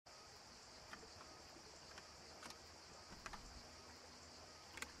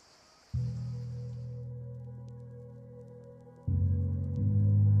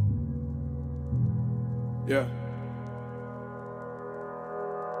Yeah.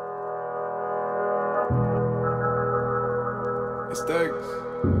 It's Degs.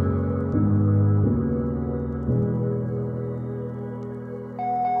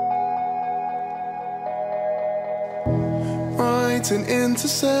 Writing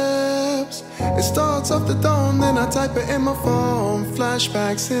intercepts. It starts off the dawn, then I type it in my phone.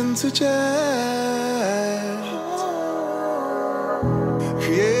 Flashbacks into jet.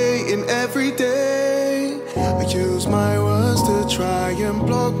 Creating every day. I use my words to try and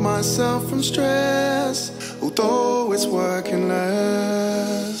block myself from stress, although it's working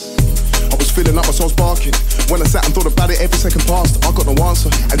less. I was feeling like my soul's barking. When I sat and thought about it, every second passed, I got no answer.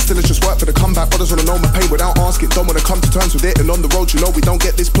 And still it's just work for the comeback. Brothers wanna know my pain without asking. Don't wanna come to terms with it. And on the road, you know we don't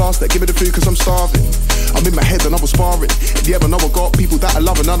get this plaster. Give me the food cause I'm starving. I'm in my head and I was sparring. If you ever know I got people that I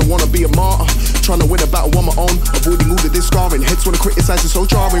love and I don't wanna be a martyr. Trying to win a battle on my own, avoiding all of this scarring. Heads wanna criticize, it's so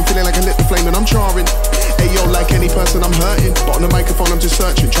jarring. Feeling like I lit the flame and I'm charring. Ayo, like any person I'm hurting. But on the microphone I'm just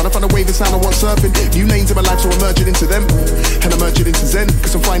searching. Trying to find a wave and sound I want surfing. New lanes in my life so I'm merging into them. And I'm merging into Zen.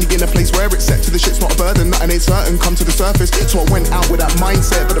 Cause I'm finally in a place where it's set to the shit's not a burden. Nothing ain't certain, come to the surface. So I went out with that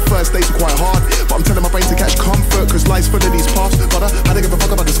mindset. But the first days were quite hard. But I'm telling my brain to catch comfort. Cause life's full of these paths. But I don't give a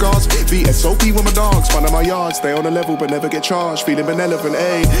fuck about the scars. VSOP with my dogs. Fun of my yard. Stay on the level but never get charged. Feeling benevolent,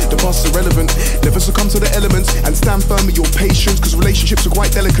 ayy. The past is irrelevant. Never succumb to the elements. And stand firm with your patience. Cause relationships are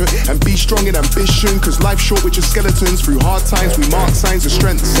quite delicate. And be strong in ambition. Cause life's short with your skeletons. Through hard times we mark signs of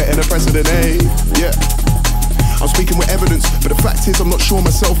strength. Setting a precedent, ayy. Yeah. I'm speaking with evidence, but the fact is I'm not sure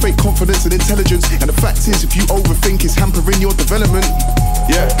myself. Fake confidence and intelligence. And the fact is if you overthink it's hampering your development.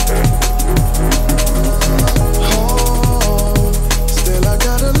 Yeah. Oh, still I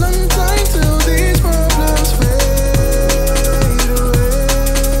got a long time till these problems fade away.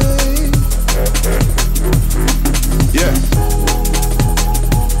 Yeah.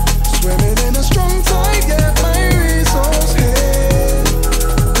 Swimming in a strong tide, yet my resource here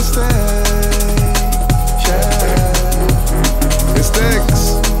to stay. Mistakes,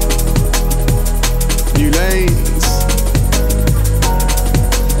 new lanes.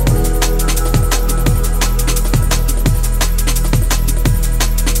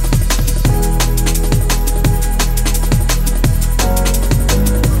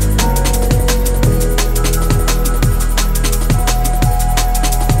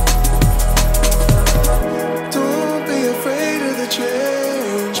 Don't be afraid of the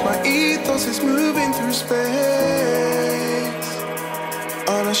change. My ethos is moving through space.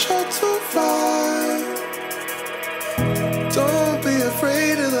 On a shuttle flight. Don't be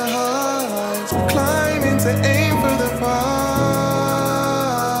afraid of the heights. We're climbing to aim for the prize.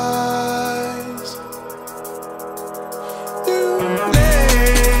 New lanes.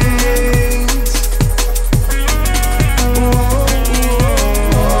 Whoa,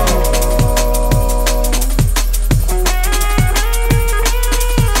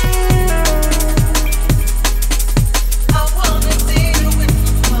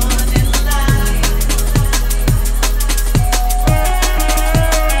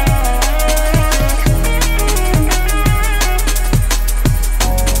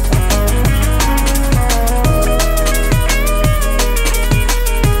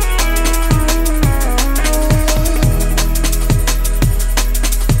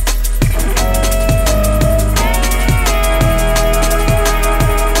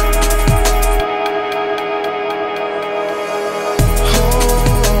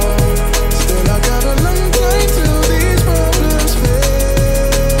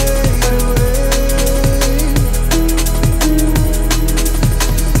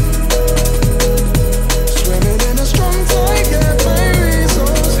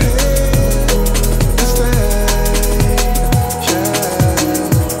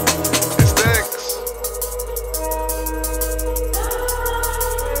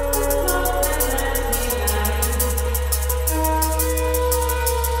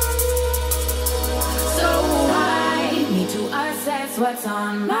 what's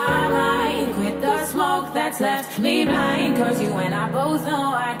on my mind. Quit the smoke that's left me blind. Cause you and I both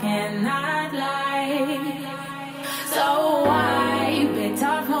know I cannot lie. So I bit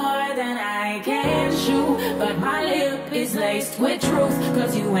off more than I can chew, but my lip is laced with truth.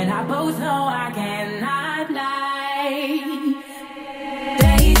 Cause you and I both know I cannot lie.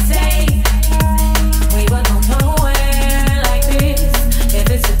 They say we were going nowhere like this. If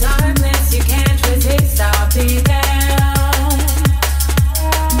it's the darkness you can't resist, I'll be there.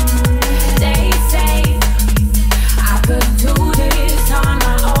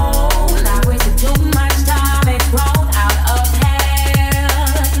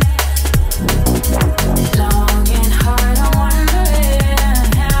 Long and hard, I'm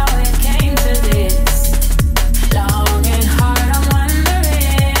wondering how it came to this.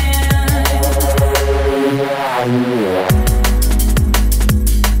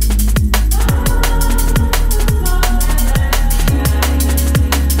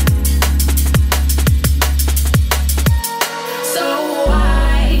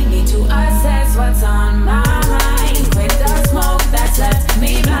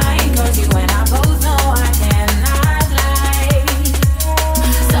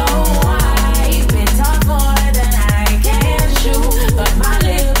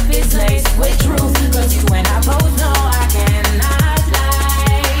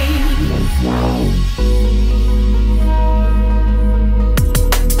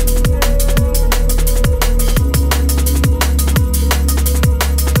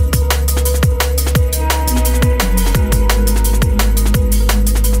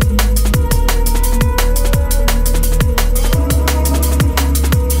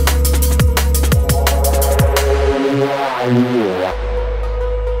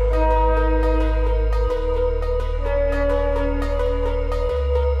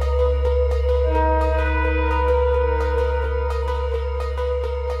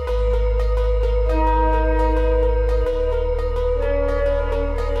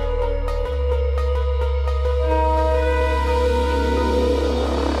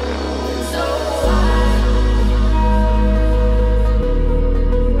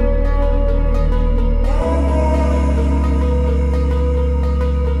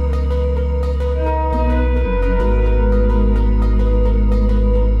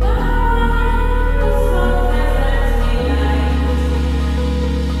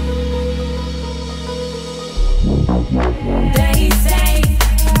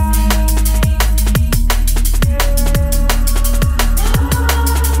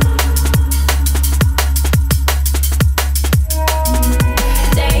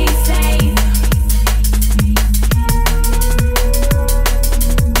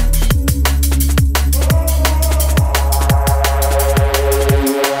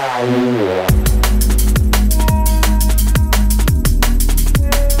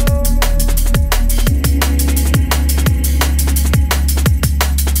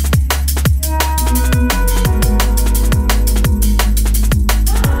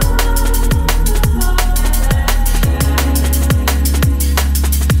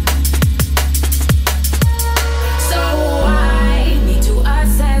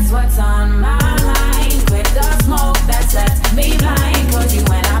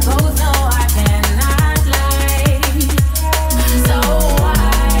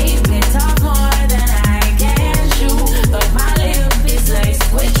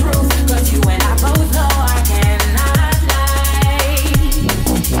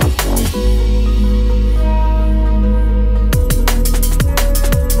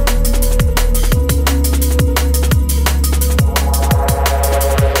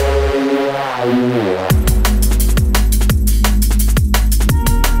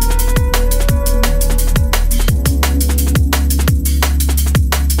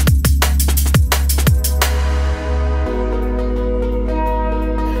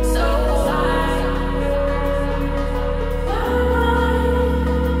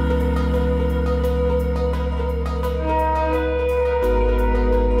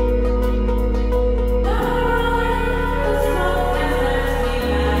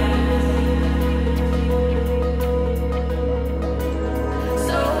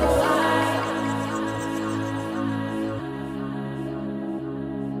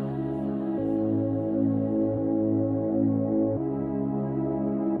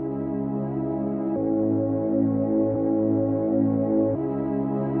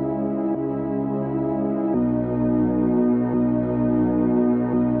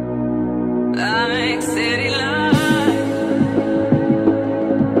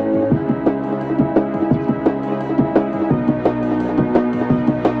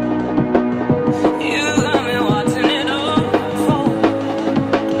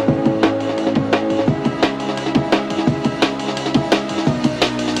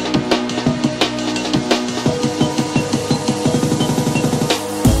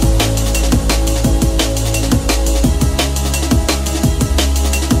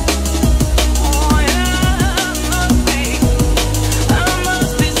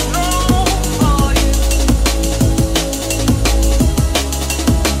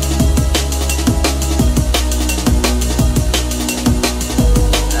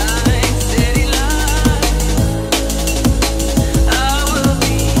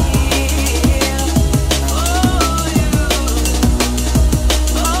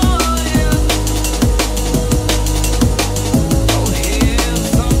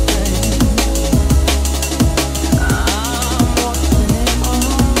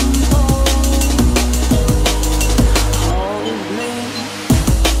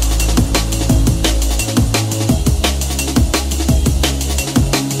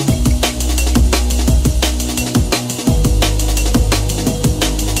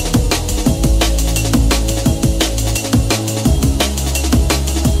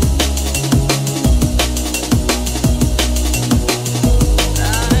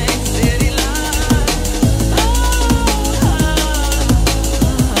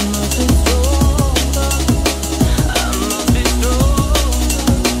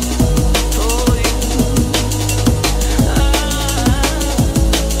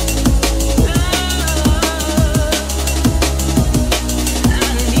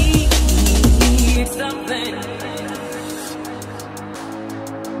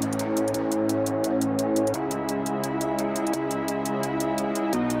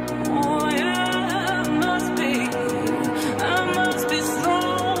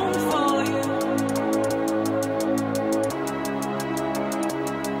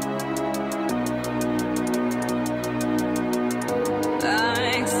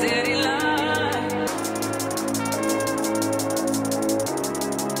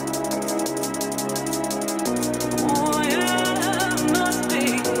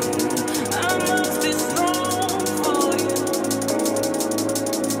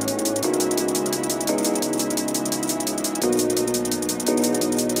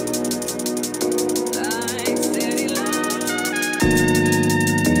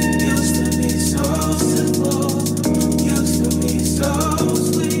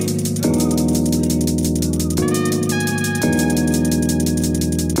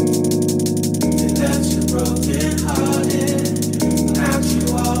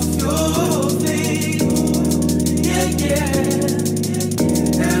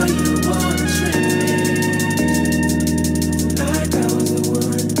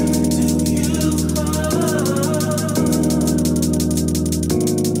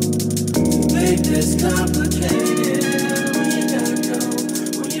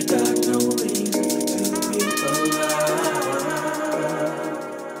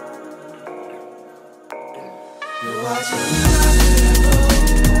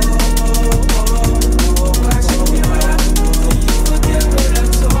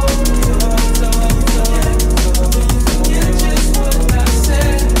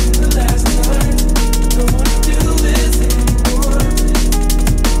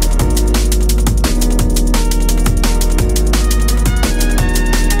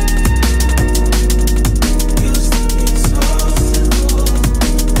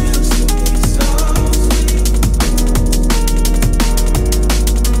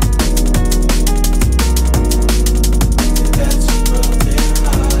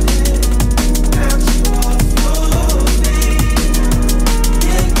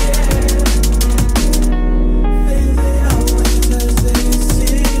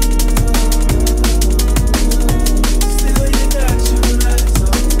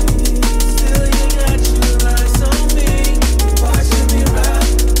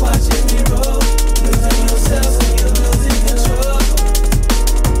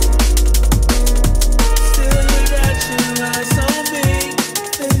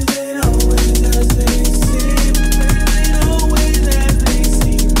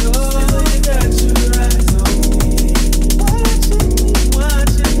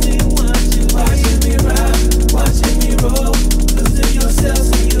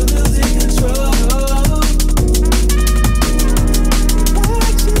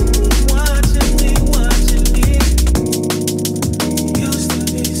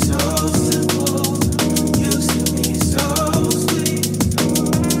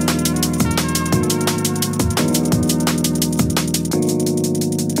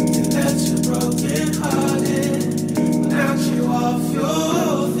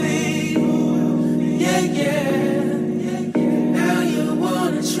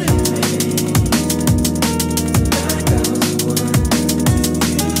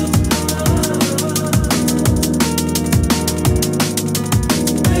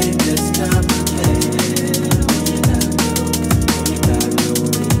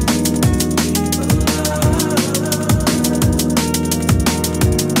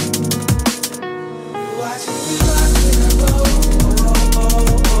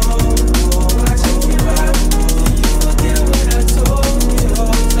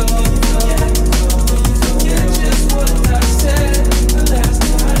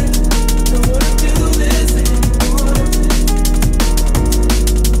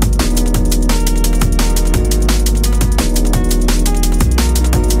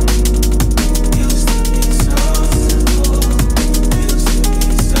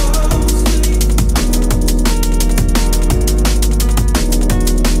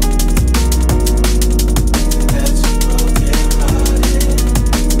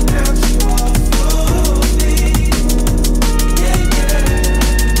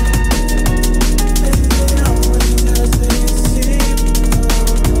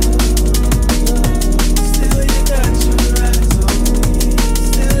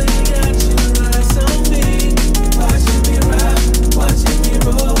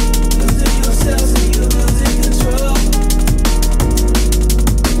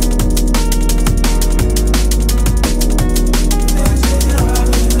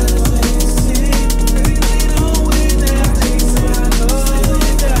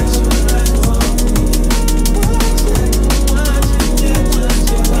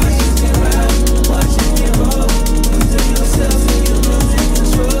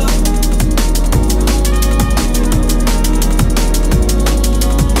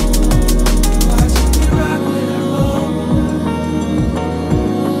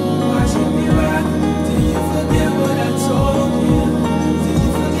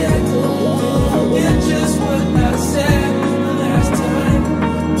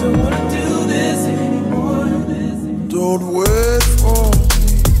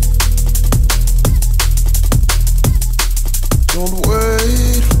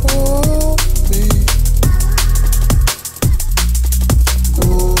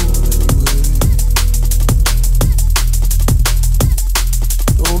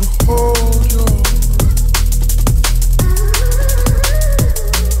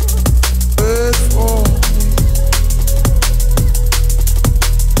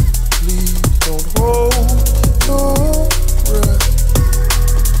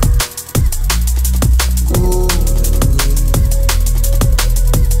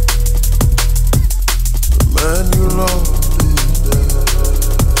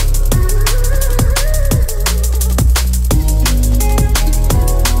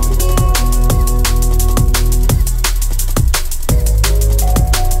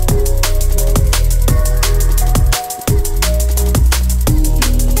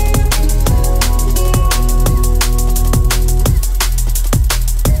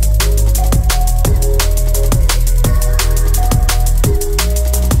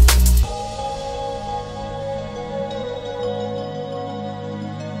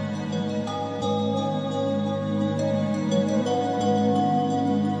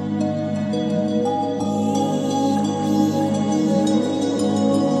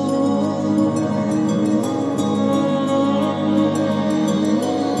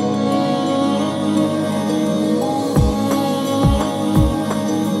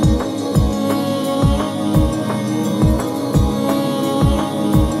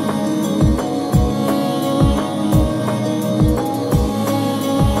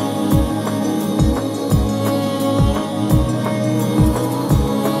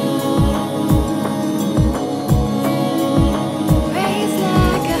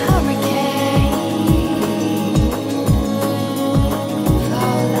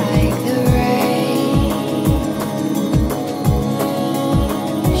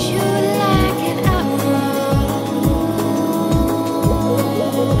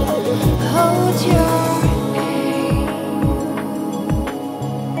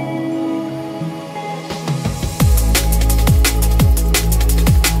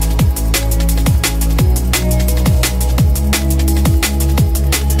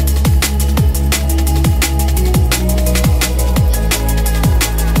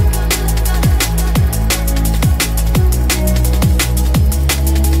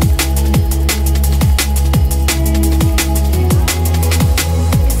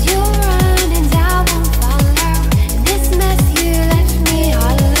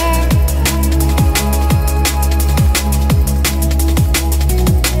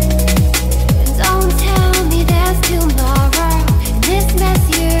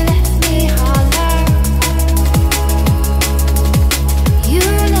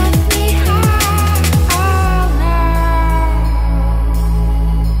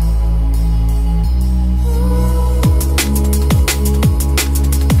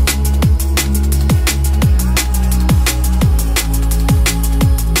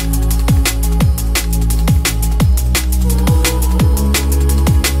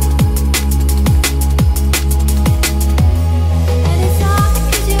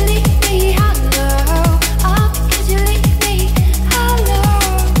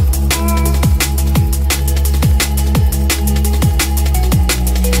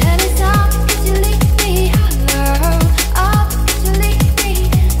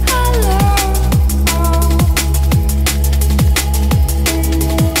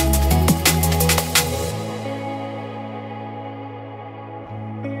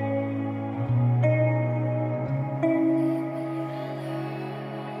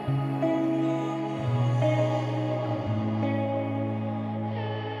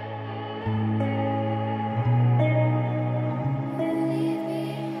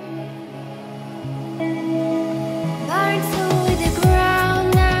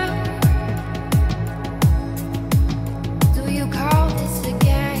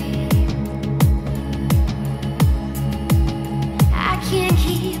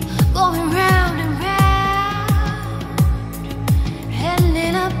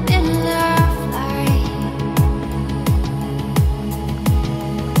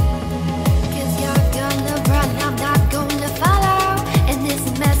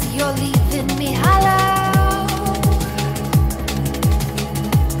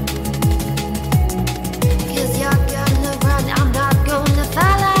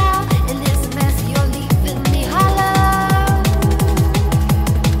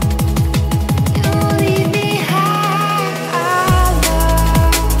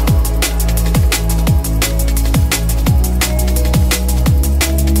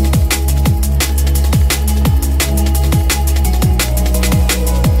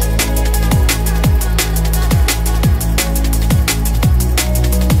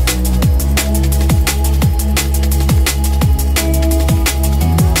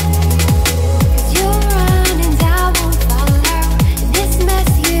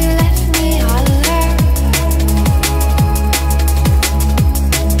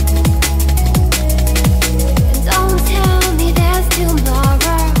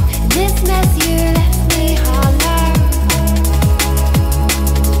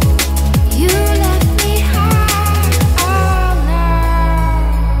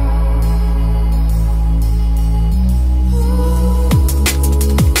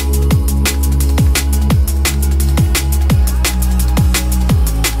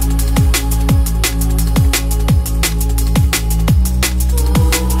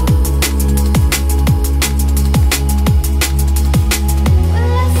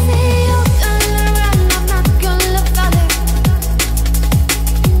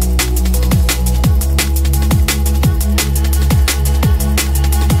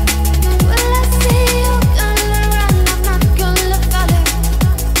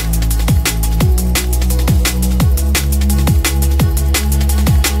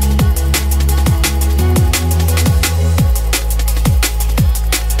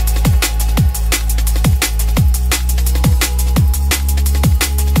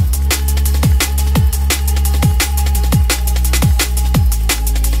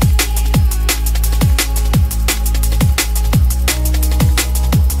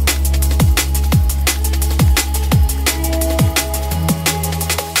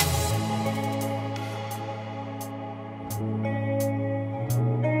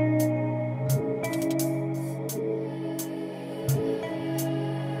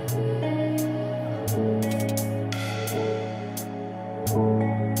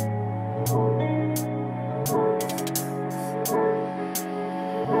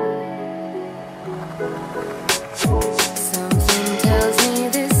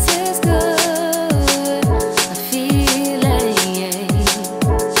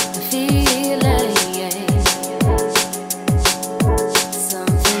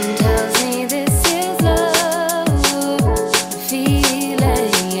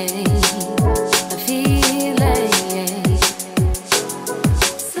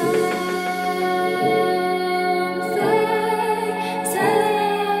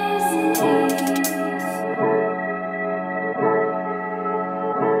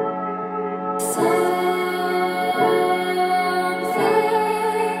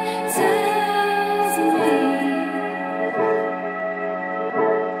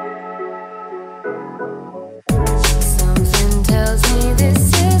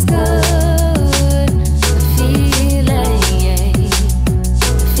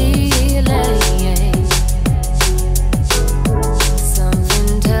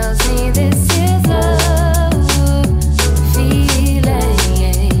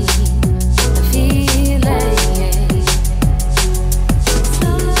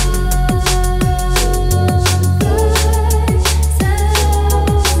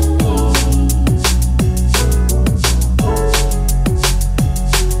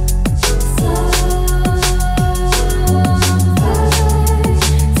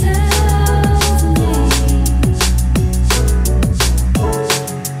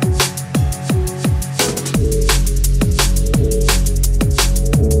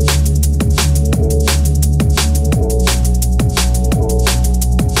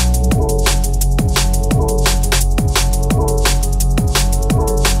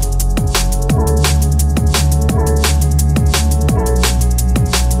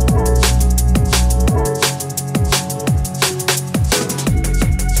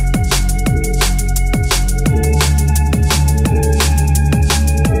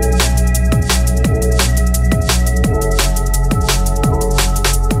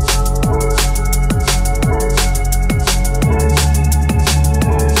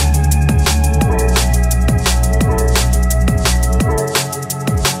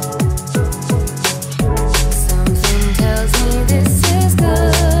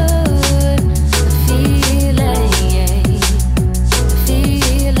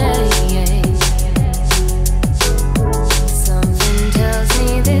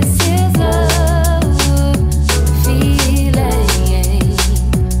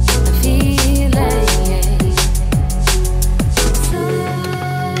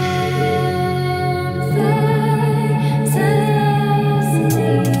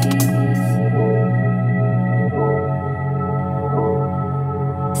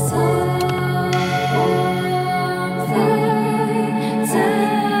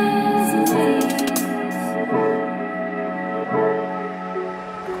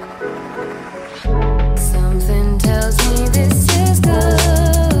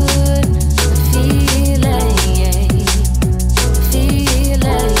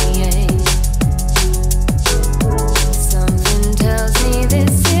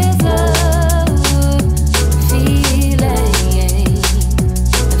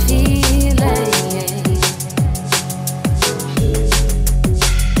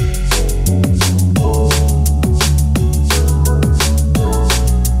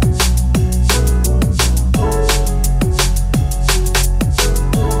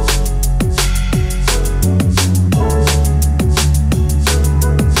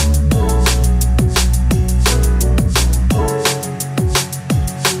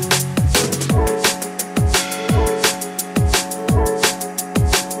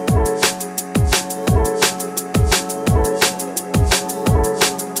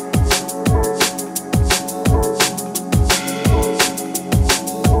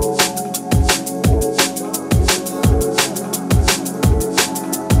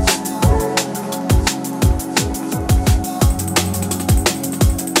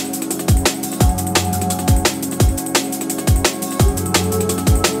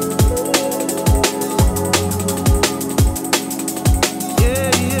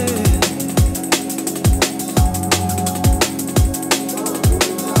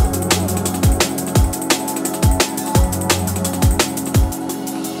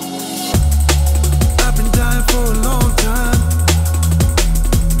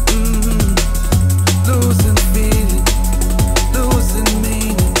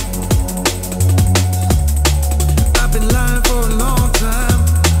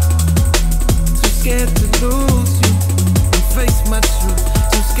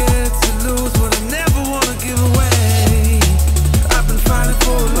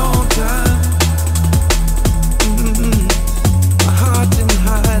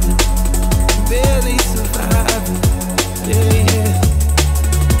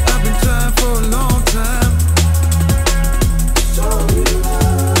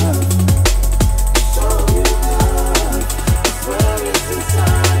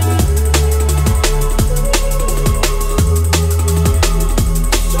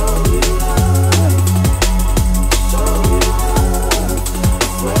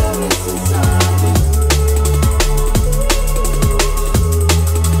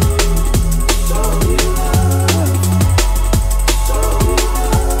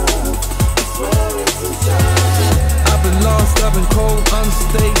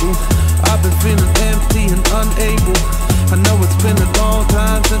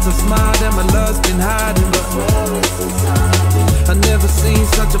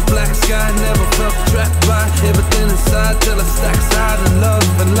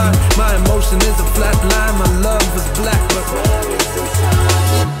 ocean is a flat line. My love is black, but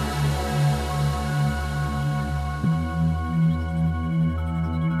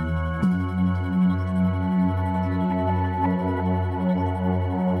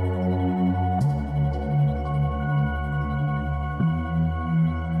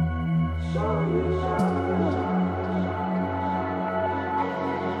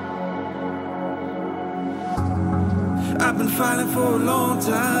I've been fighting for a long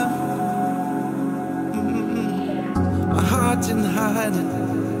time. My heart's in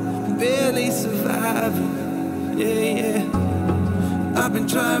hiding, barely surviving. Yeah, yeah. I've been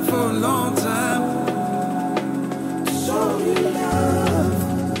trying for a long time to show you love,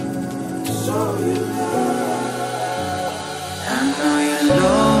 to show you love. I know you're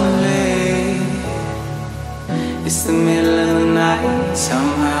lonely. It's the middle of the night.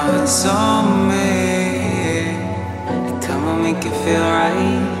 Somehow it's on me. Make you feel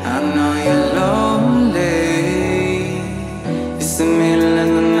right. I know you're lonely. It's the middle of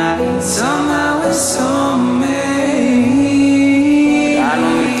the night. Somehow it's on me. I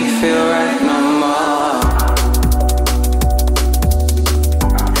don't make you feel right no more.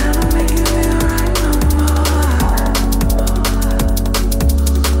 I don't make you feel right no more.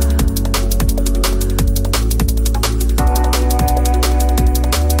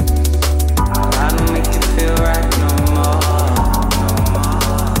 I don't make you feel right no more.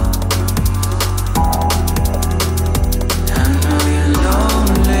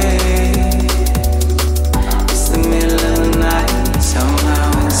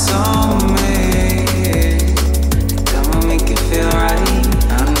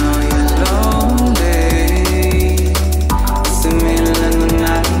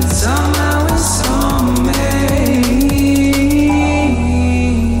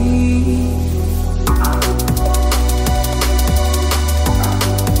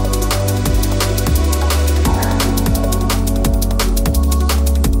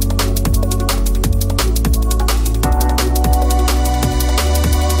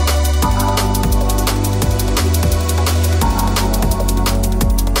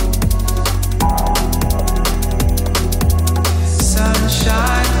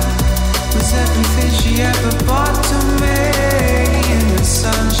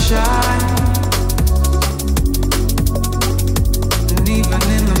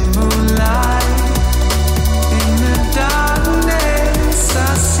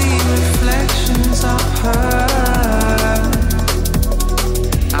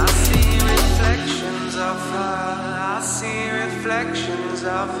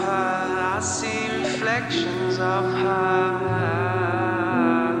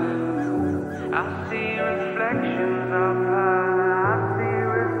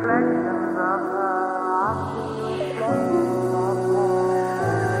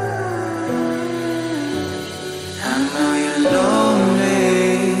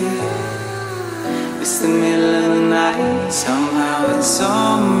 Somehow it's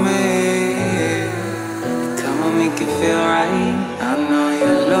on me. Come on, make you feel right. I know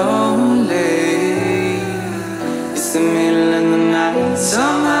you're lonely. It's the middle of the night.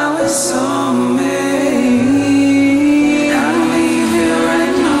 Somehow it's on me. I don't make you feel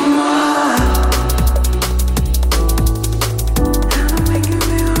right no more. I don't make you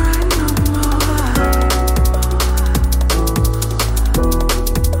feel right no more.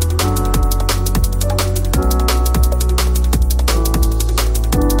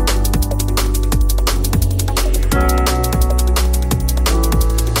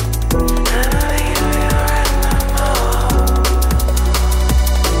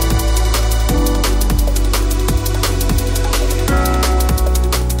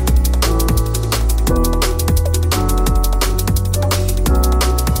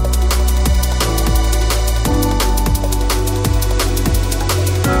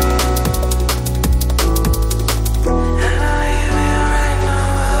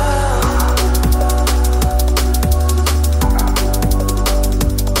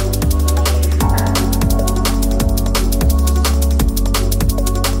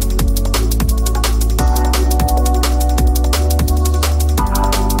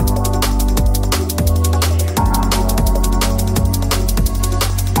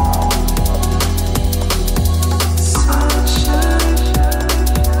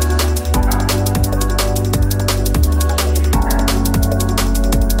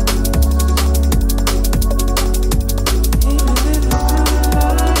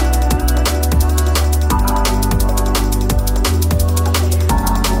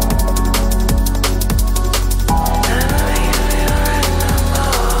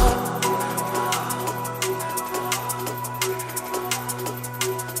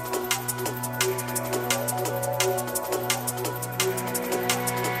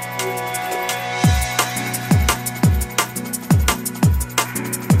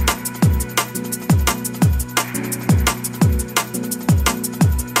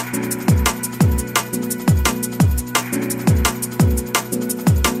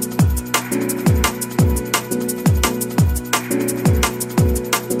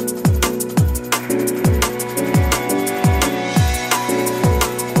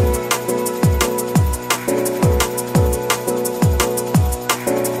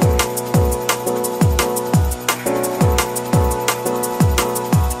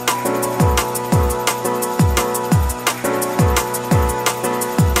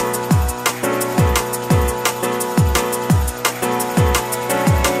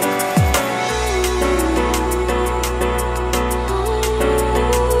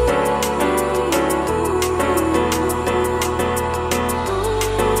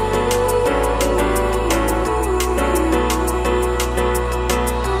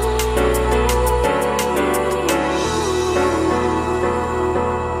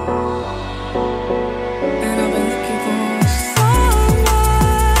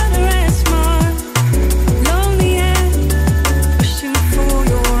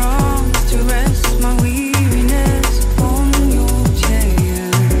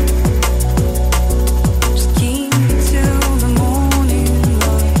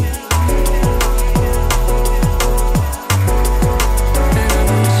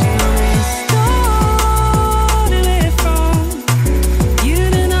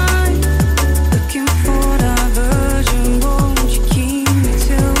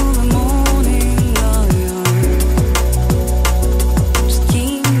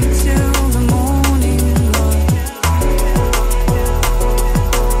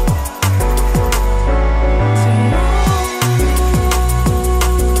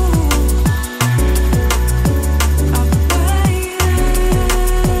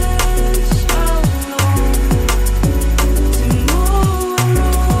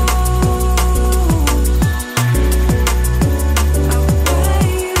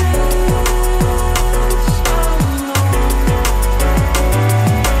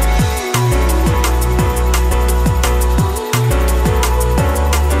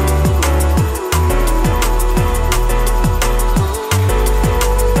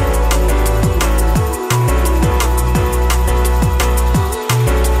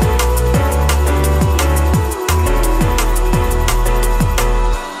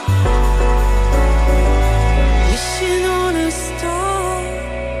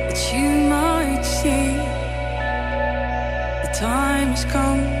 has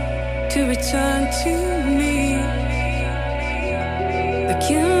come to return to me.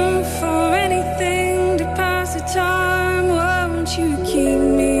 Looking for anything to pass the time. Won't you keep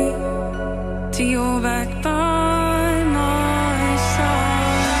me to your back by my side?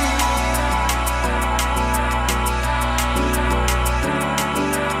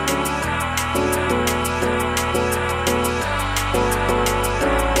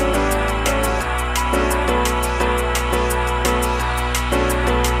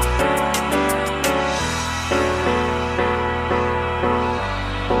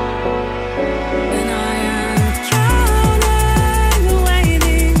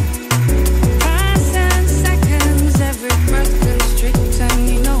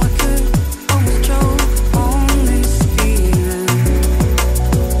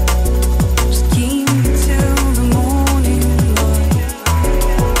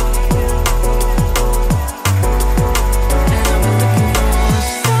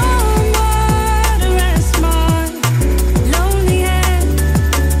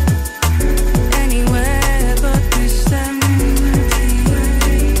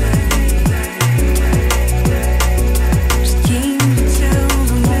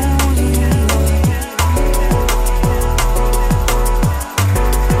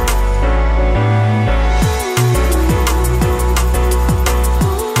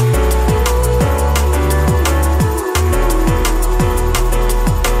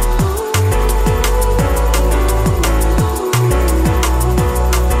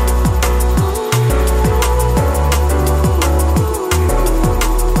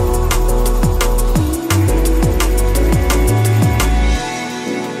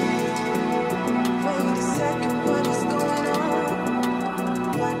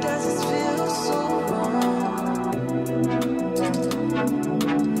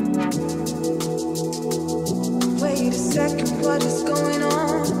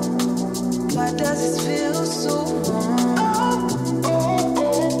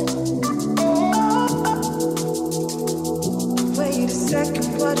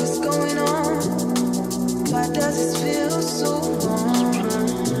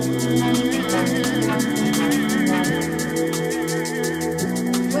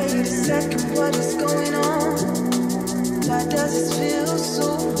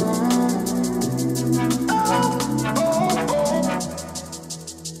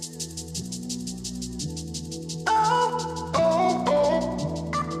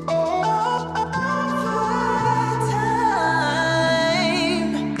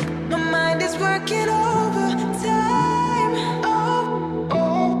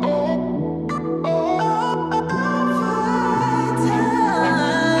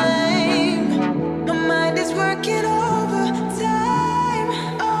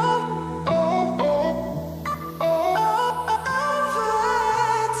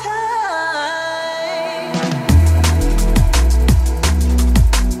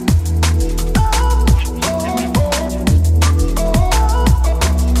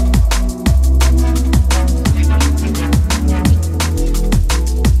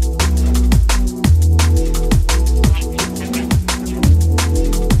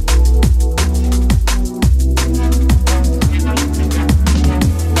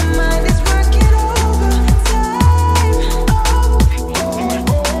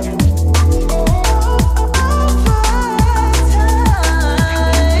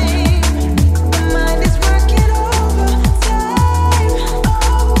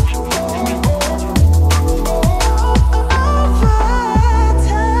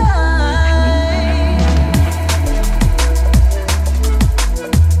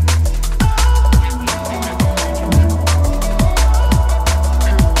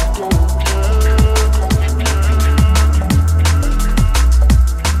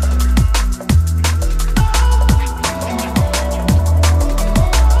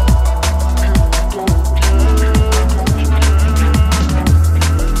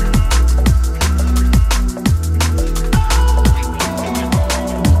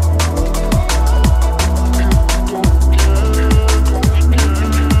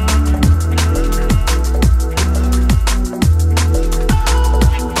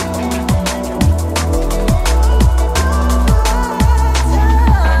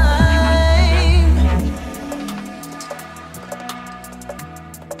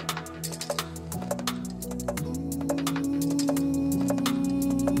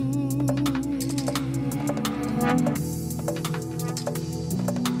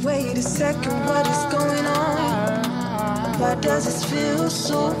 Wait a second, what is going on? Why does this feel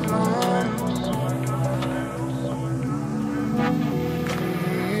so wrong?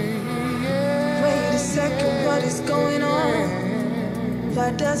 Wait a second, what is going on?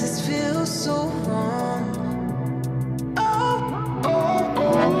 Why does this feel so wrong? Oh, oh,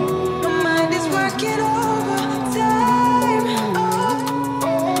 oh. My mind is working overtime. Oh,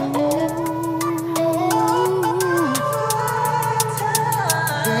 oh, oh, overtime.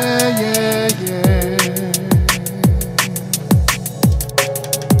 Yeah, yeah, yeah.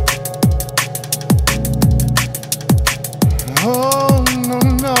 Oh, no,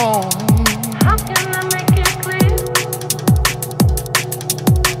 no. How can I make it clear?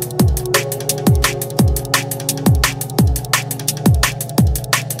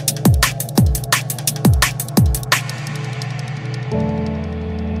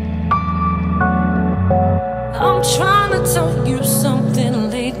 I'm trying to tell you something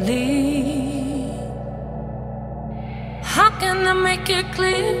lately. How can I make it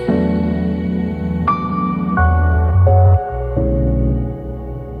clear?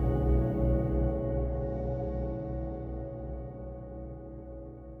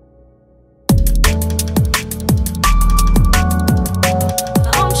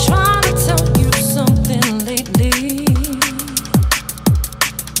 I'm trying to tell you something lately.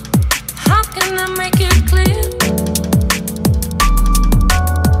 How can I make it clear?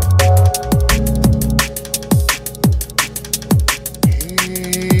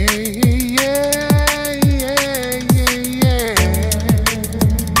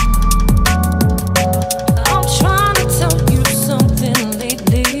 I'm trying to tell you something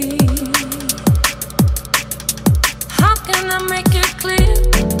lately. How can I make it clear?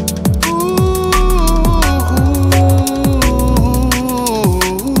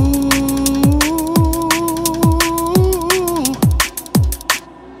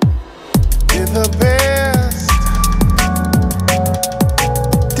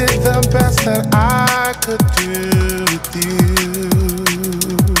 Did the best that I could do with you.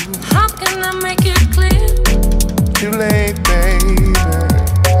 How can I make it clear? Too late, baby.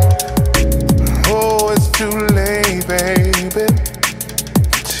 Oh, it's too late, baby.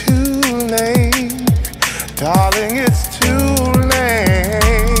 Too late, darling, it's too late,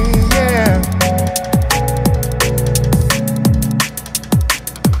 yeah.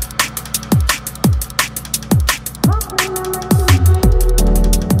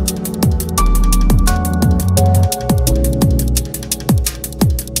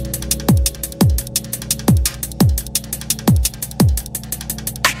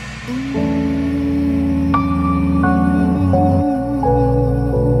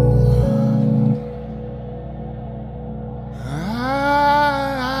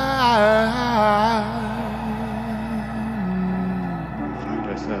 Find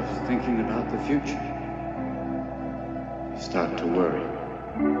ourselves thinking about the future. You start to worry.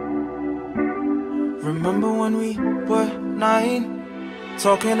 Remember when we were 9,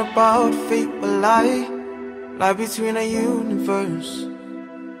 talking about fate will lie between a universe.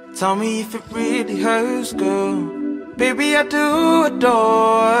 Tell me if it really hurts, girl. Baby, I do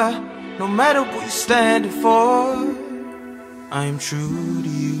adore. No matter what you're standing for, I am true to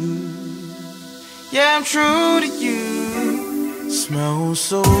you. Yeah, I'm true to you. Smells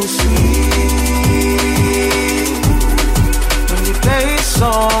so sweet when you play a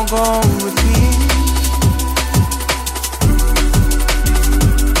song on repeat.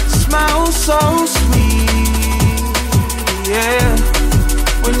 Smells so sweet, yeah.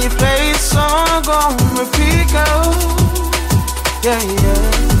 When you play a song on repeat, girl. Yeah, yeah.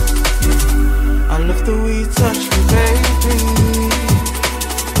 I love the way you touch me, baby.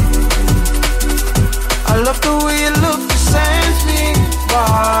 I love the way you look, you send me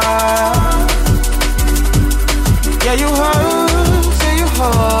wild. Yeah, you hugs,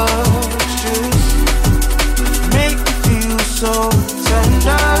 just make me feel so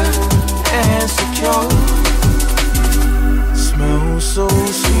tender and secure. Smells so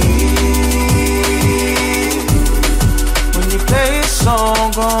sweet when you play a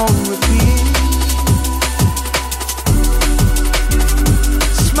song on repeat.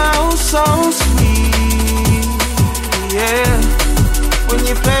 Smells so sweet, yeah. When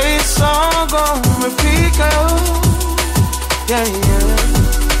you play a song on repeat, girl. Yeah, yeah.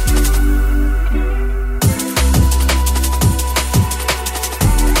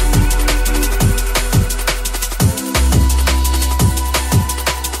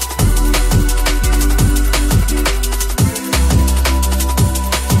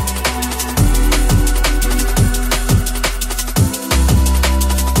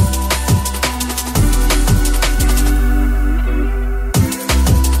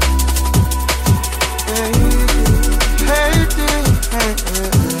 Hey, hey,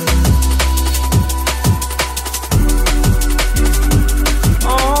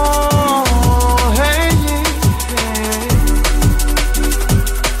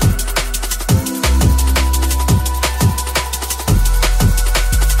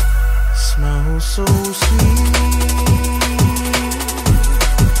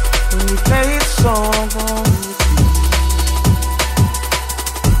 song on repeat.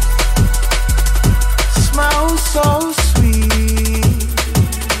 Smells so sweet,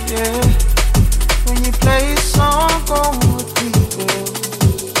 yeah. When you play a song on repeat, girl.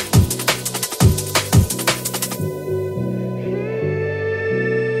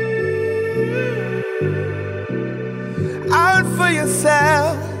 Out for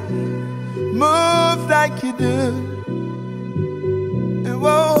yourself, move like you do. It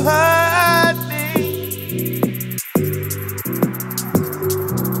won't hurt me.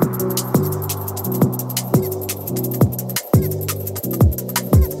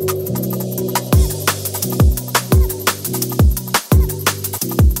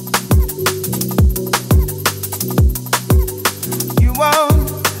 You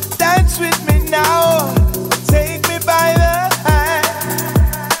won't dance with me now. Take me by the hand.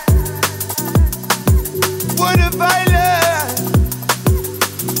 What have I learned?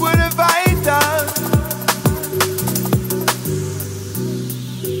 What have I done?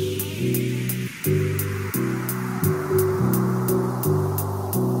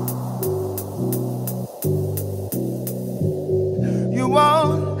 You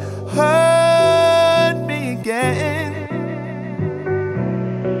won't hurt me again.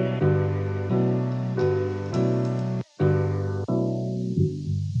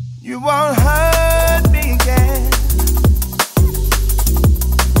 You won't hurt me again.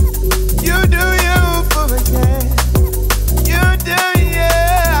 You do you for again. You do,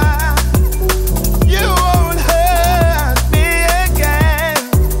 yeah. You won't hurt me again.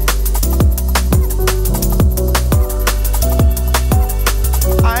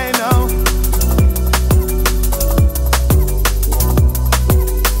 I know.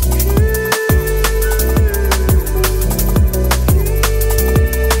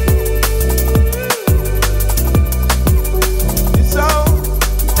 So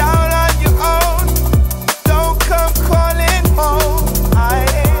down on your own, don't come calling home. I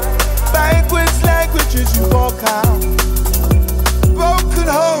ain't backwards languages you walk out. Broken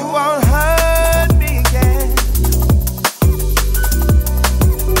home won't hurt me again.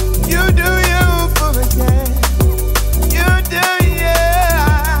 You do you for again. You do,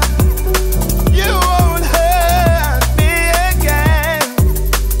 yeah. You won't hurt me again.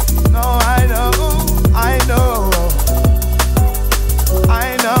 No, I know, I know.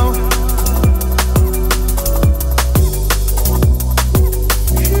 I know.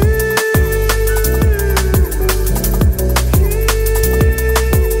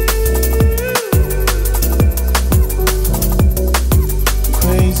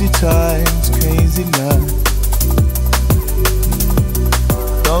 Crazy times, crazy love.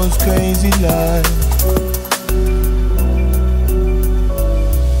 Those crazy lives.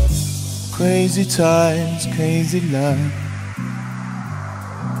 Crazy times, crazy love.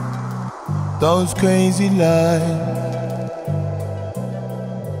 Those crazy lives.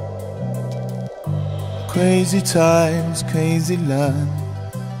 Crazy times, crazy love.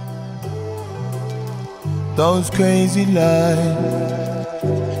 Those crazy lives.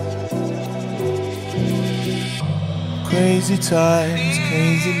 Crazy times,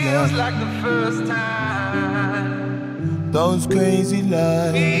 crazy love. Like the first time. Those crazy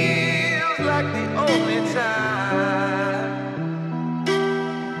lives. Feels like the only time.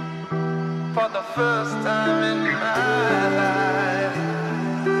 For the first time in my life,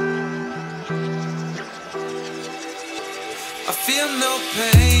 I feel no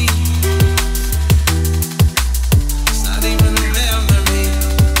pain. It's not even a memory.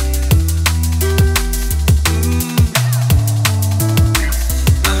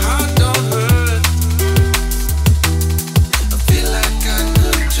 My heart don't hurt. I feel like I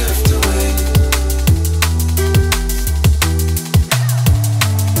could drift away.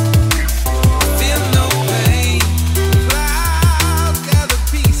 Feel no pain. Clouds gather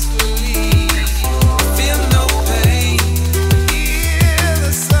peacefully. Feel no pain. Hear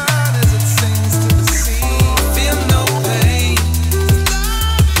the sun as it sings to the sea. Feel no pain. There's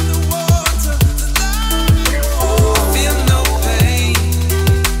love in the water. There's love in the water. Feel no pain.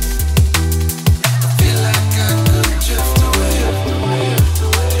 I feel like I could drift away.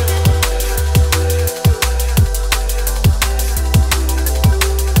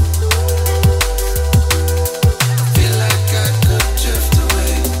 Feel like I could drift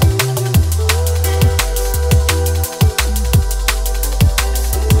away.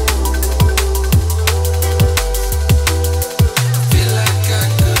 Feel like I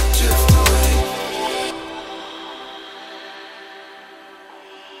could drift away.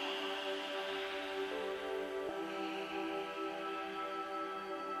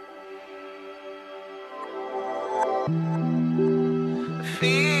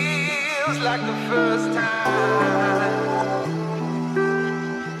 Feels like the first time.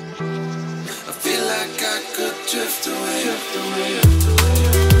 I feel like I could drift away.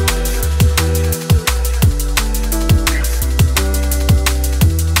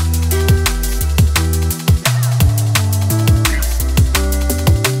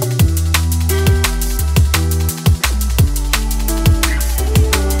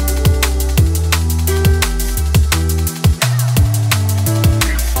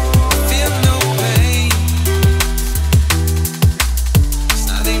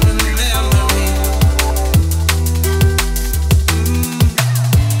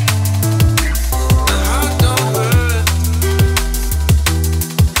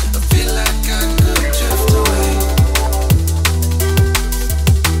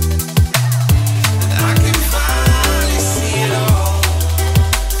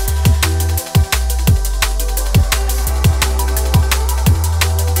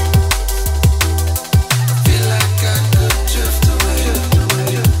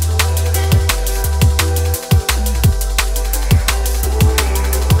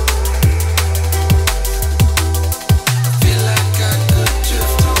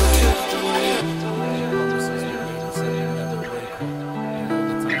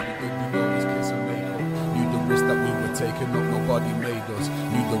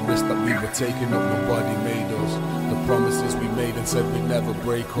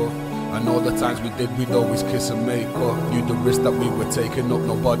 We'd always kiss and make up. Knew the risk that we were taking up,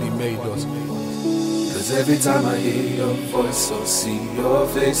 nobody made us. Cause every time I hear your voice or see your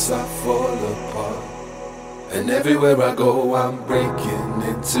face, I fall apart. And everywhere I go, I'm breaking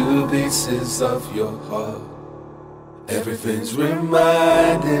into pieces of your heart. Everything's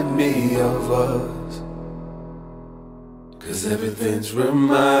reminding me of us. Cause everything's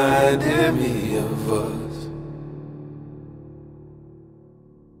reminding me of us.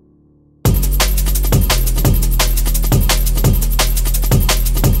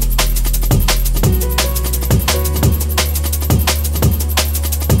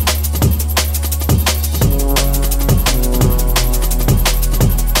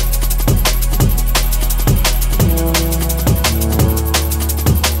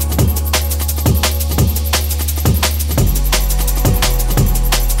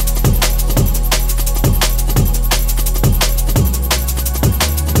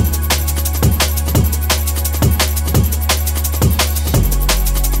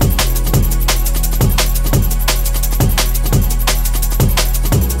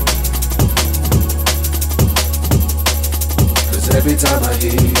 Every time I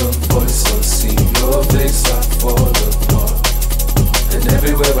hear your voice or see your face, I fall apart. And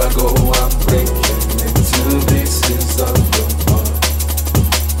everywhere I go, I'm breaking into pieces of your heart.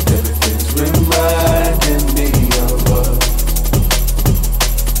 Everything's reminding me of us.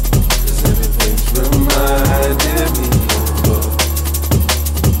 'Cause everything's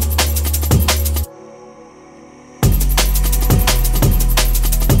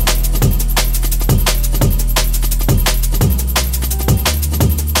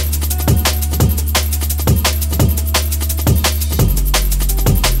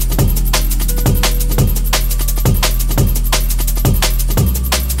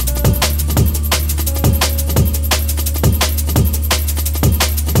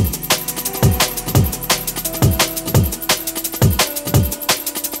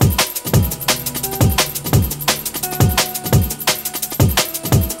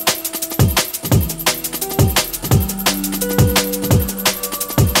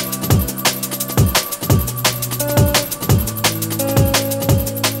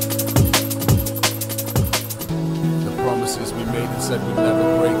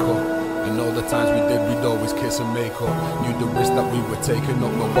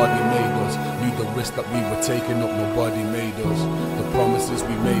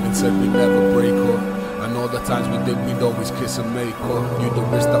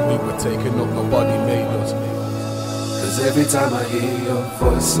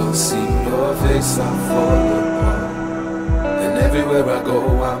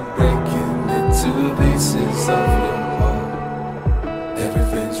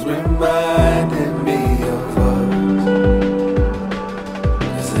me of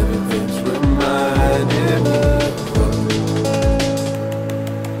us.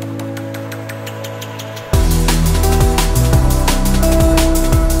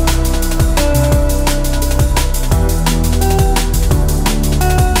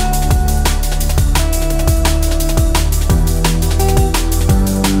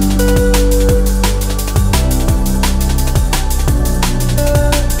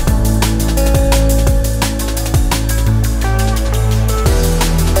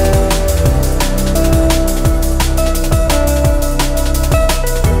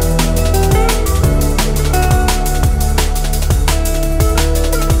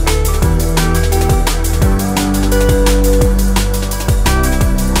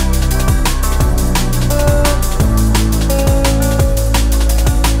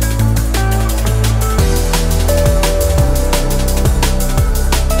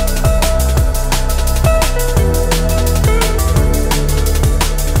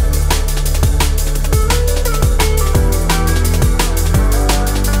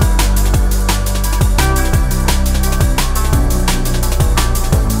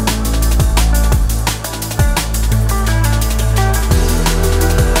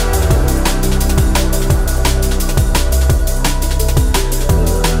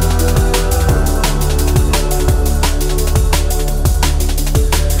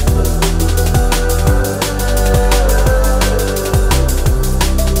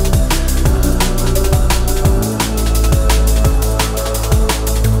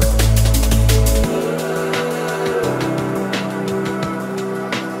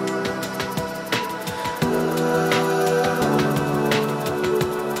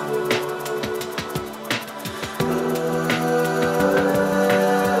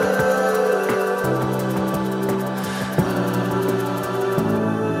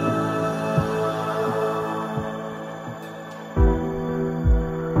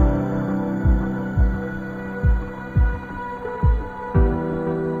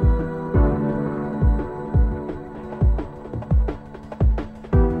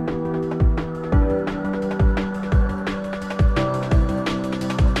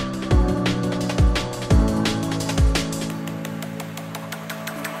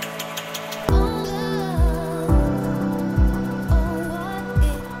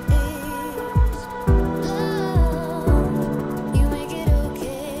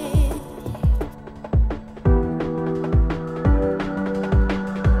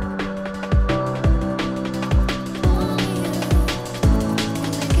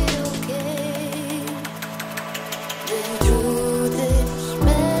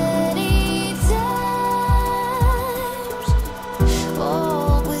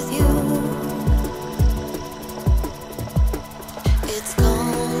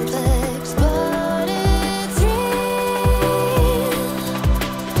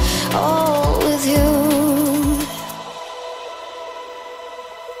 all with you.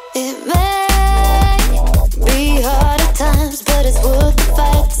 It may be hard at times, but it's worth the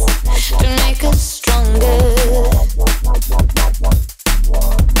fight to make us stronger.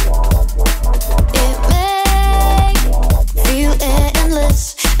 It may feel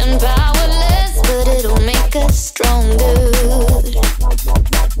endless and powerless, but it'll make us stronger.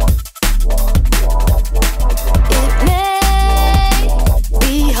 It may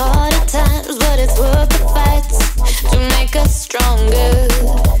be hard at times, but it's worth the fight to make us stronger.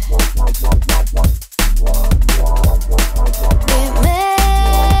 It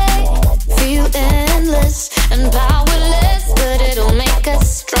may feel endless and powerless, but it'll make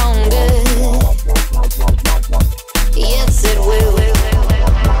us stronger. Yes, it will.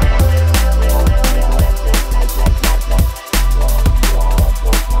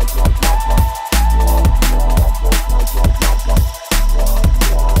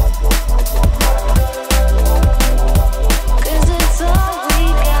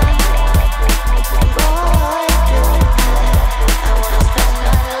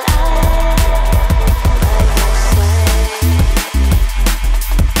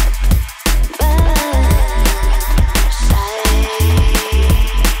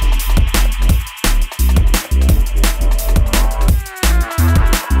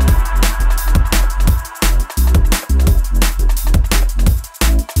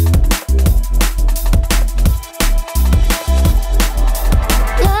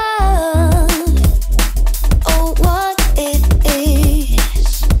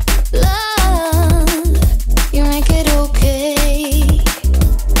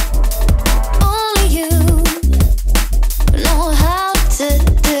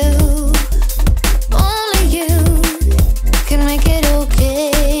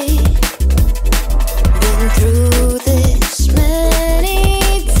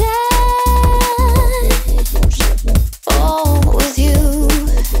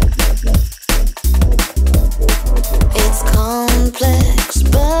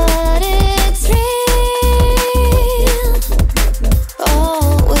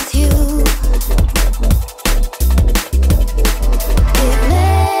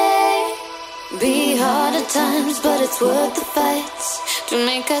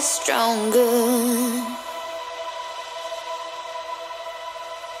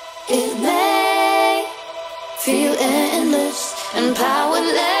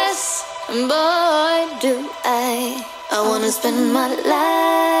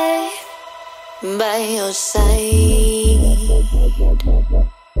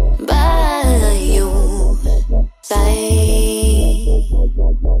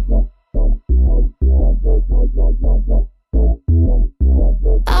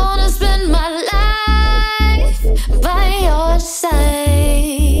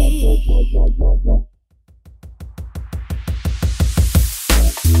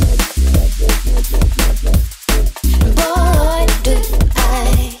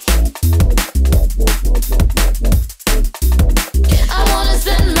 I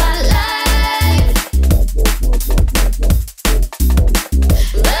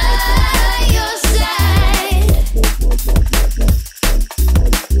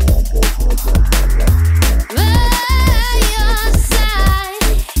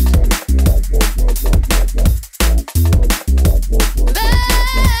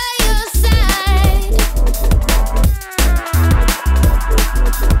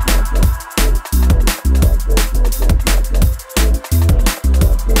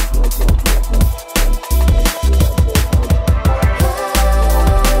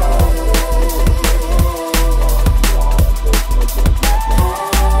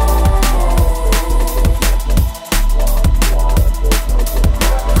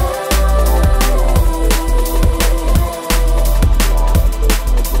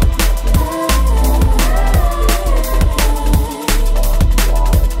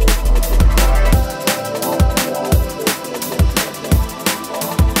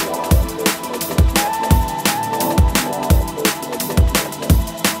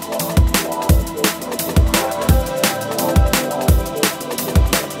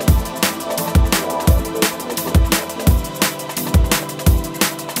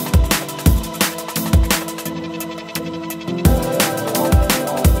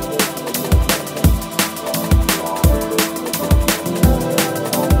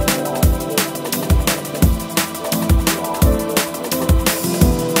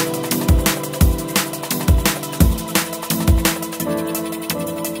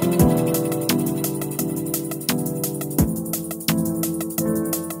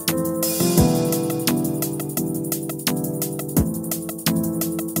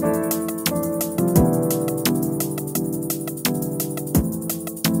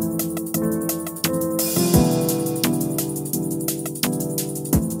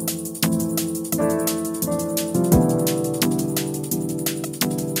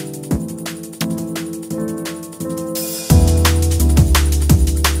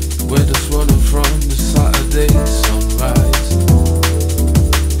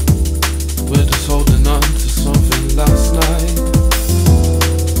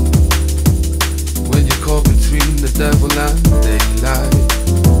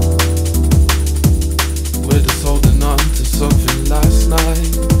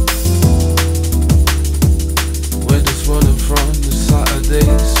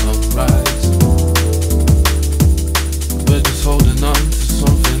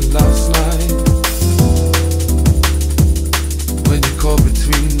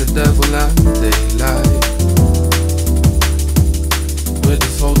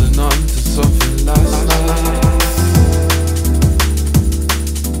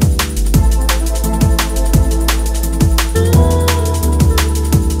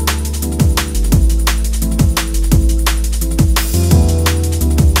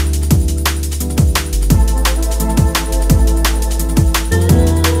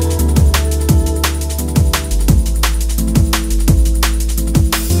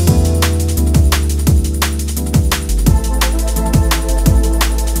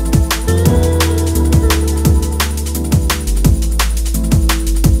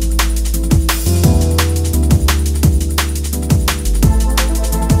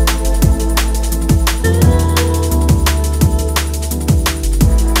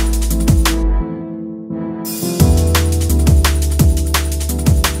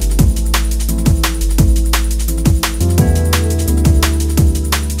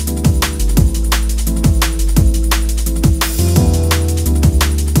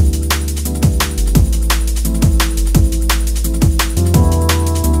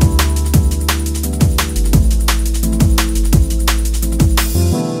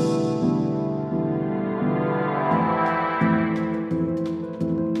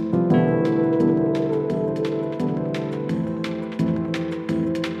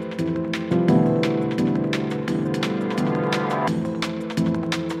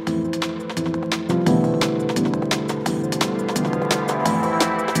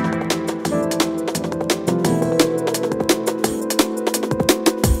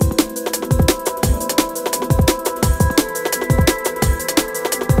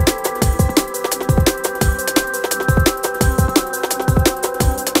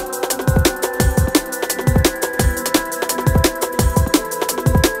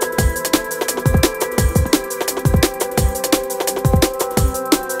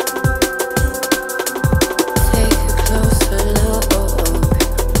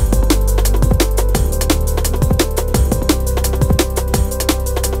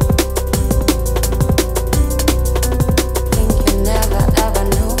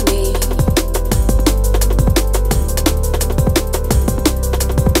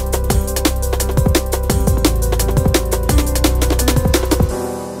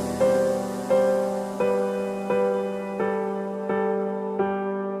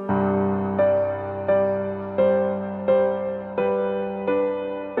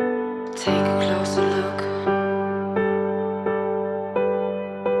Take a closer look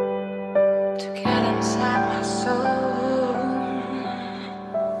to get inside my soul.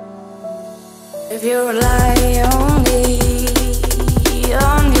 If you rely only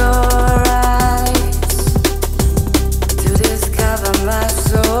on your eyes to discover my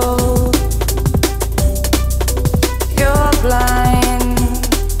soul, you're blind.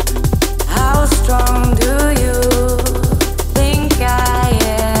 How strong do you think I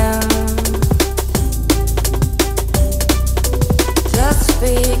am? Just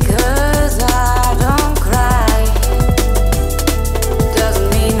because I don't cry doesn't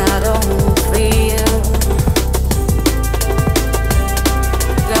mean I don't feel.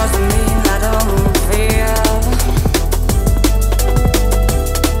 Doesn't mean I don't feel.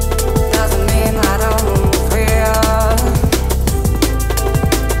 Doesn't mean I don't feel.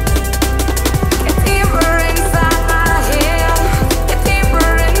 Get deeper inside my head. Get deeper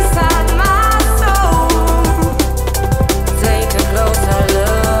inside my soul. Take a closer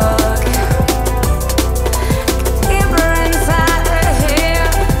look. Get deeper inside the head.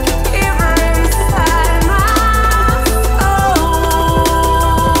 Get deeper inside my soul.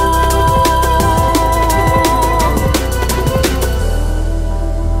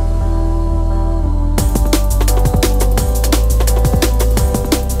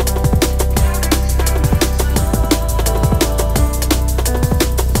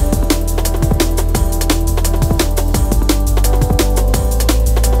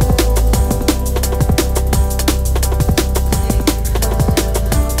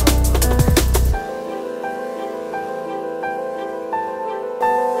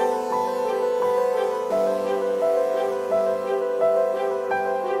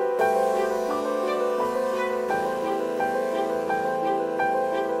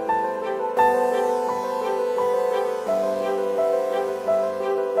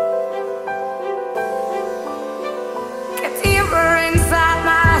 Get deeper inside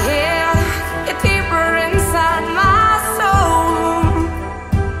my head. Get deeper inside my soul.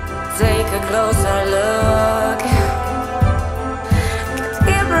 Take a closer look. Get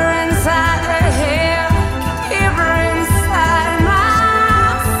deeper inside the head. Get deeper inside my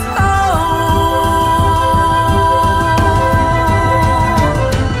soul.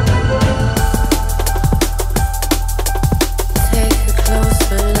 Take a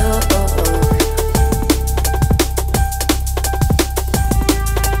closer look.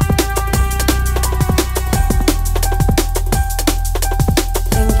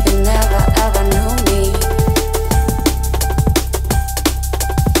 Think you never ever knew me.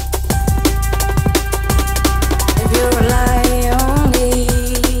 If you rely only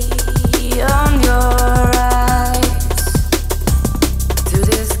on your eyes to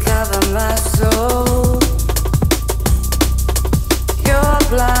discover my soul, you're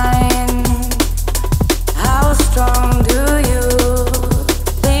blind. How strong do you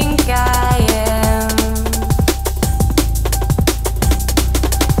think I am?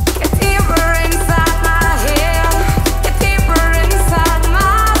 Get deeper inside my head. Get deeper inside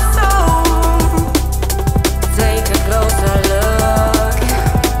my soul. Take a closer look.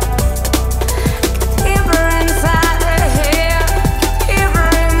 Get deeper inside the head. Get deeper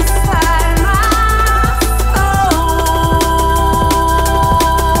inside my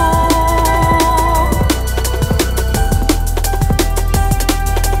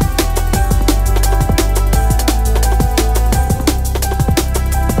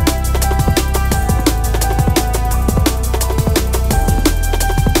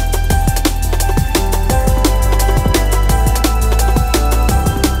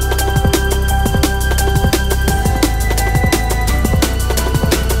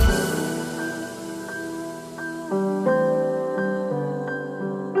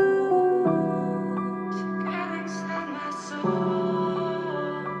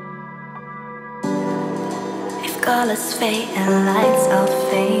If colors fade and lights are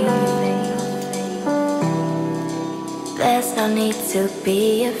fading, there's no need to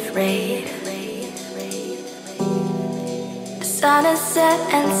be afraid. The sun is set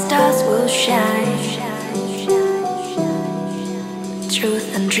and stars will shine.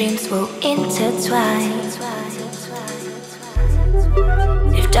 Truth and dreams will intertwine.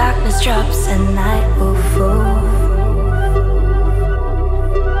 If darkness drops and night will fall,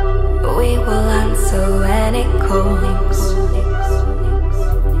 we will answer when it calls.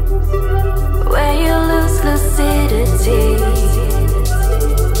 Where you lose lucidity,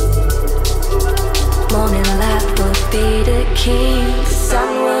 morning light will be the key. The sun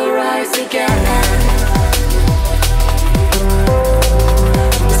will rise again.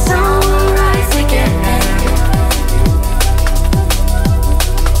 The sun will rise again.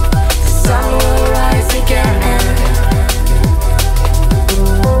 The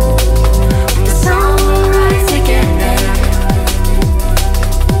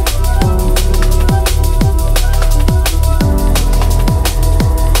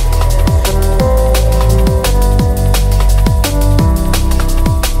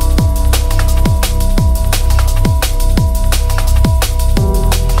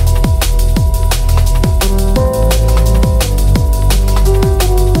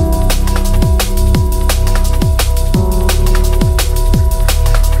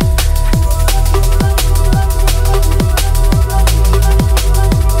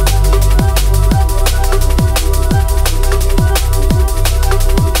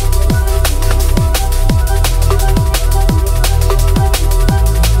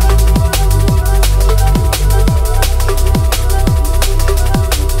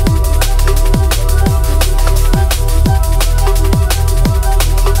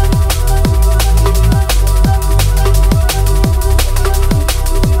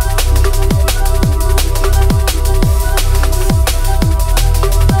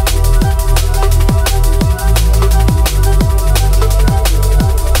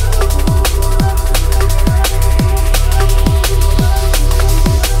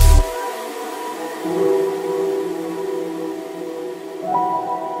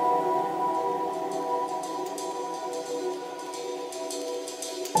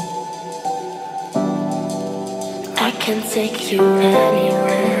can take you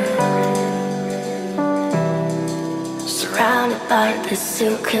anywhere. Surrounded by the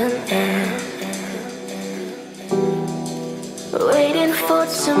silken air, waiting for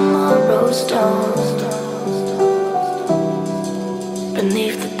tomorrow's dawn.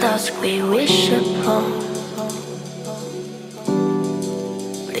 Beneath the dusk we wish upon.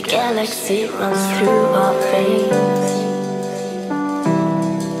 The galaxy runs through our veins.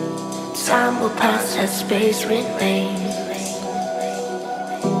 Time will pass as space remains.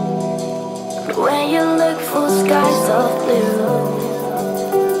 But when you look for skies of blue,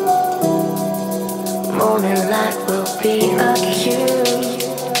 morning light will be a cue.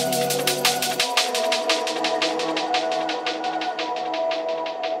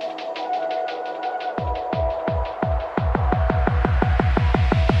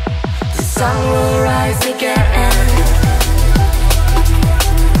 The sun will rise again.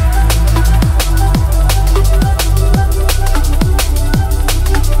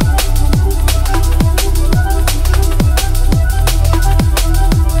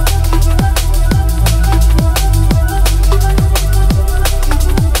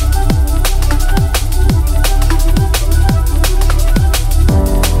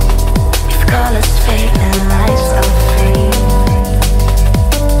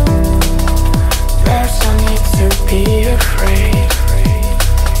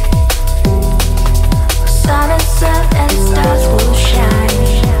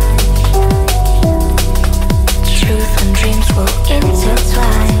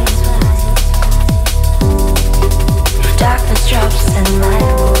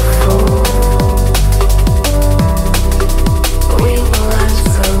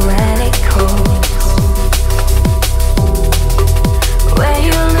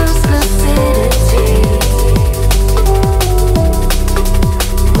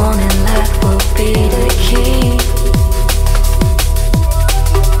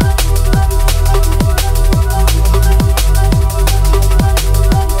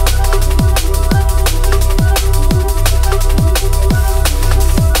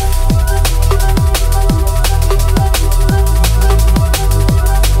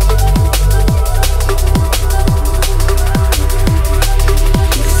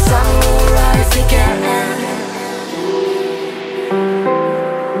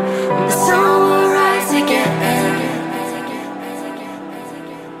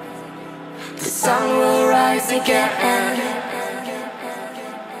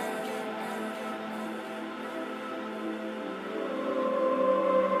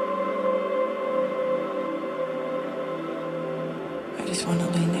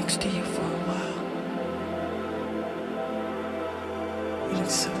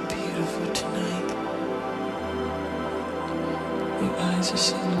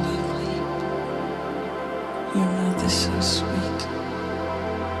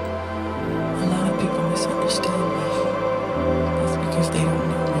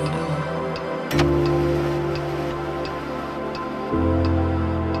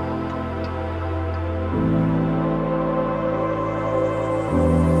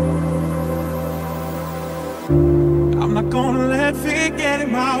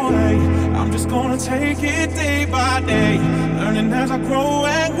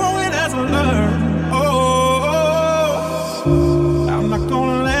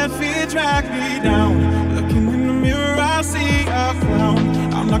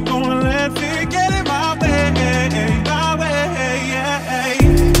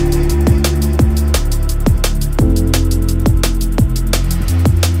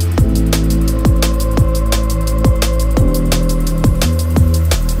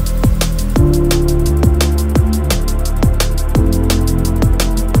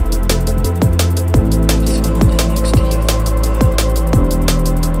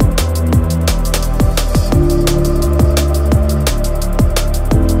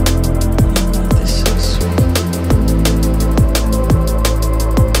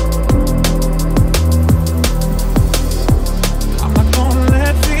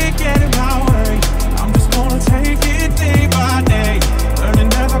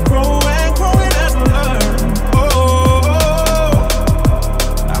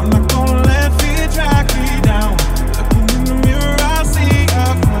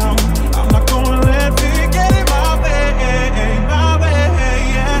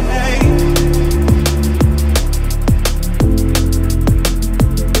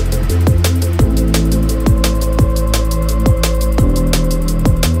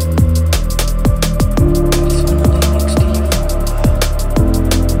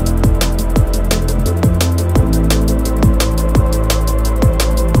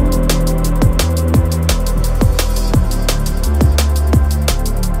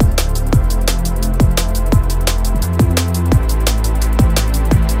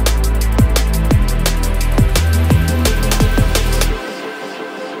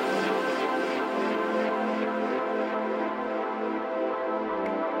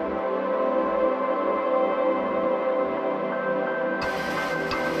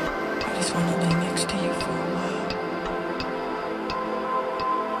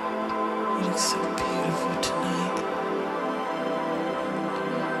 look so beautiful tonight.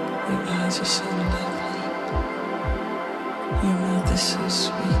 Your eyes are so lovely. Your mouth is so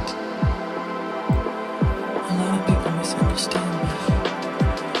sweet. A lot of people misunderstand me.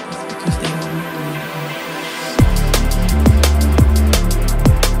 It's because they don't know me at all.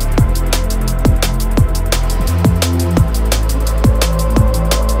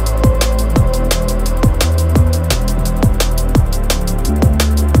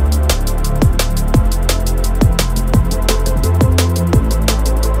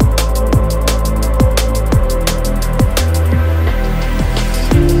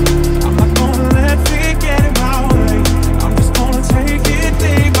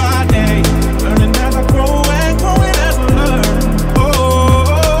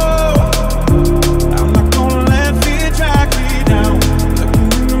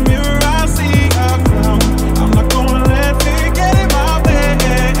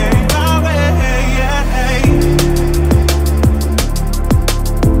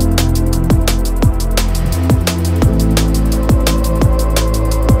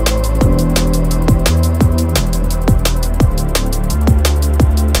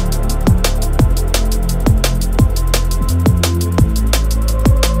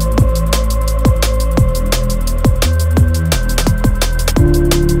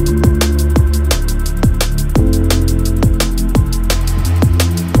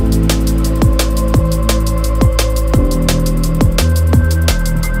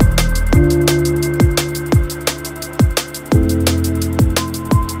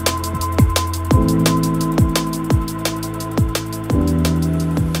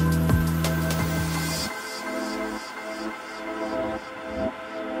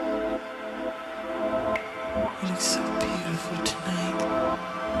 You look so beautiful tonight.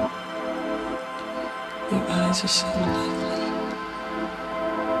 Your eyes are so lovely.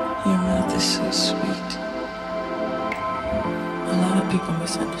 Your mouth is so sweet. A lot of people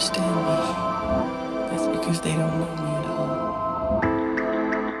misunderstand me. That's because they don't know me at all.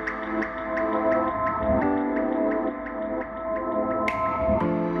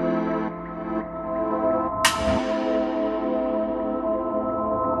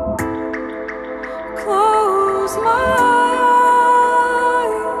 Close my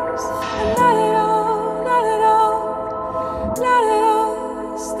eyes and let it all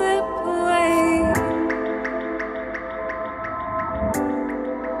slip away.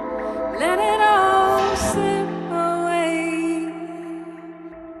 Let it all slip away.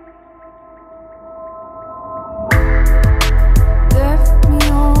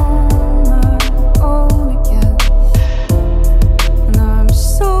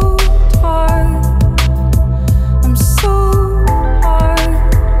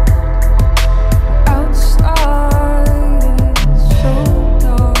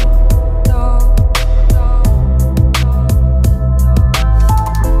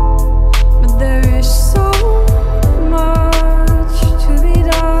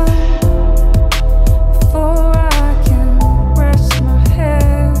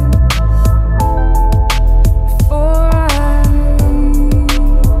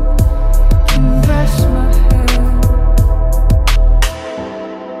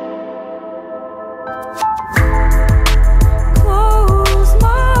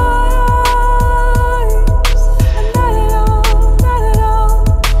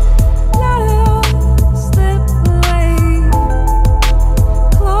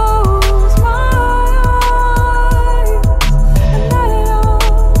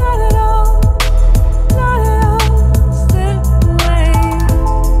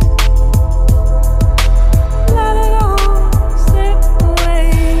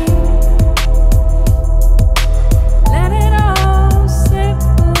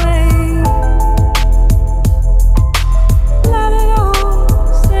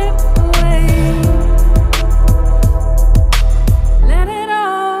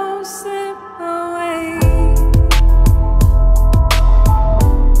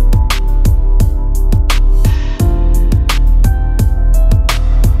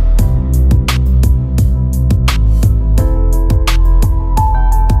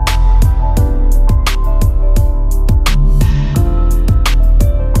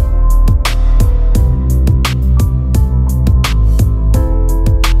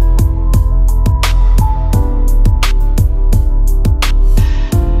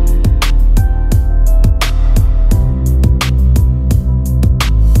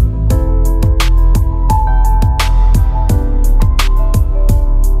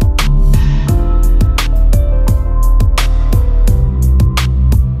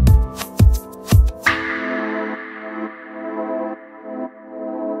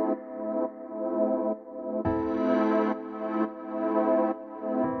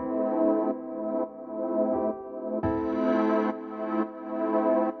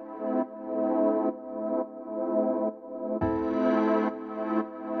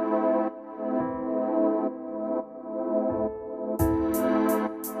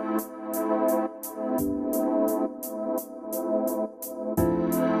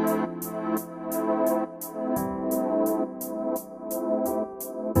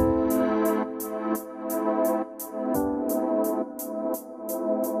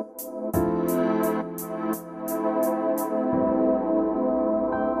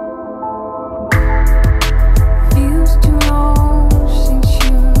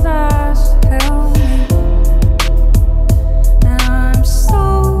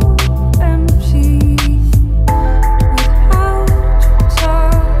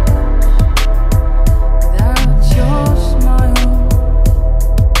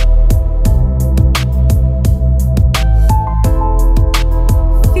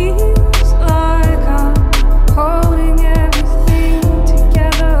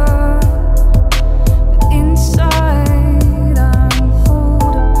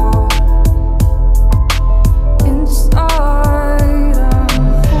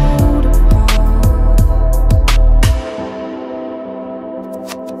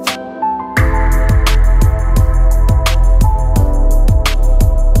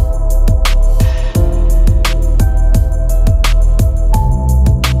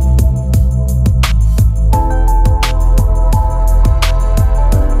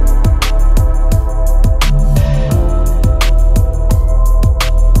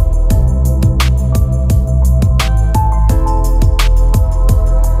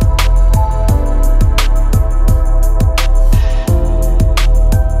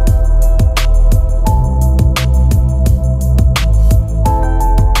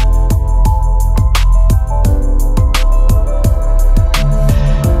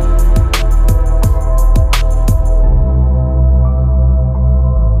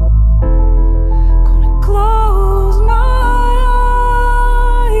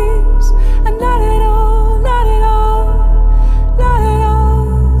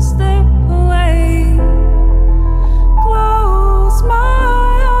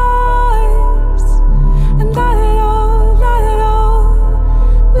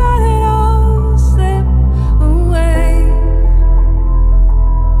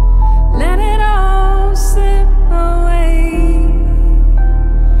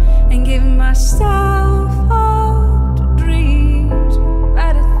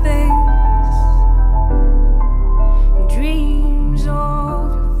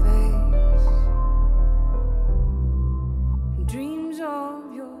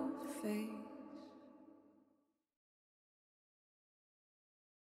 of your face.